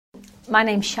My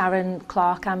name's Sharon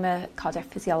Clark. I'm a cardiac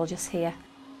physiologist here.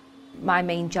 My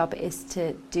main job is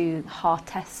to do heart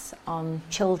tests on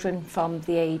children from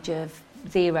the age of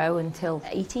 0 until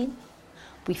 18.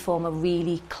 We form a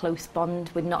really close bond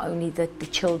with not only the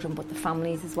children but the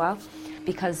families as well,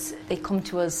 because they come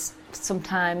to us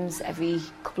sometimes every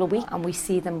couple of weeks and we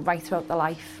see them right throughout their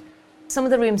life. Some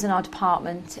of the rooms in our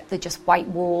department, they're just white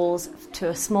walls. To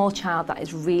a small child, that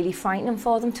is really frightening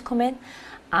for them to come in.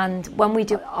 And when we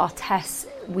do our tests,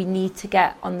 we need to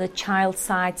get on the child's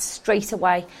side straight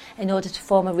away in order to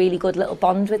form a really good little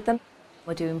bond with them.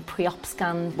 We're doing pre-op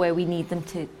scans where we need them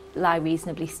to lie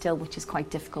reasonably still, which is quite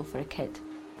difficult for a kid.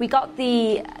 We got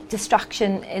the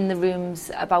distraction in the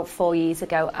rooms about 4 years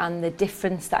ago, and the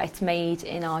difference that it's made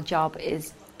in our job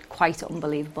is quite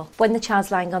unbelievable. When the child's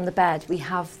lying on the bed, we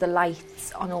have the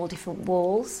lights on all different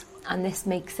walls, and this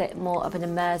makes it more of an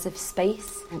immersive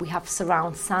space. We have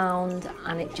surround sound,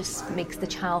 and it just makes the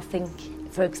child think,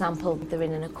 for example, they're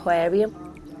in an aquarium.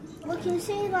 We can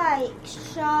see like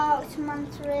sharks,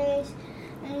 manta rays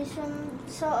and some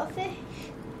sort of fish.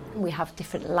 We have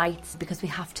different lights because we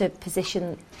have to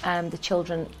position the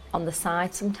children on the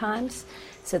side sometimes,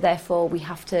 so therefore we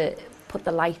have to put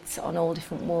the lights on all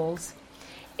different walls.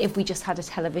 If we just had a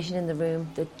television in the room,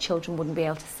 the children wouldn't be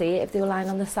able to see it if they were lying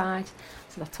on the side,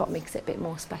 so that's what makes it a bit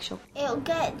more special. It'll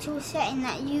get to a setting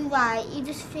that you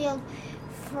just feel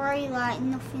free, like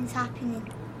nothing's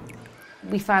happening.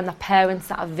 We find that parents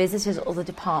that have visited other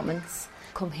departments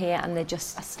come here and they're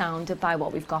just astounded by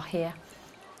what we've got here.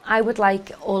 I would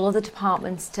like all other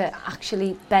departments to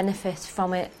actually benefit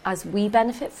from it as we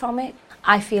benefit from it.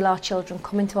 I feel our children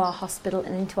come into our hospital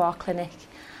and into our clinic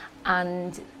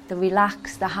and they're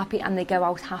relaxed, they're happy, and they go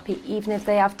out happy. Even if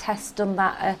they have tests done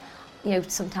that are,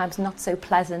 sometimes not so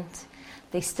pleasant,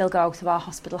 they still go out of our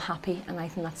hospital happy, and I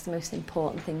think that's the most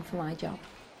important thing for my job.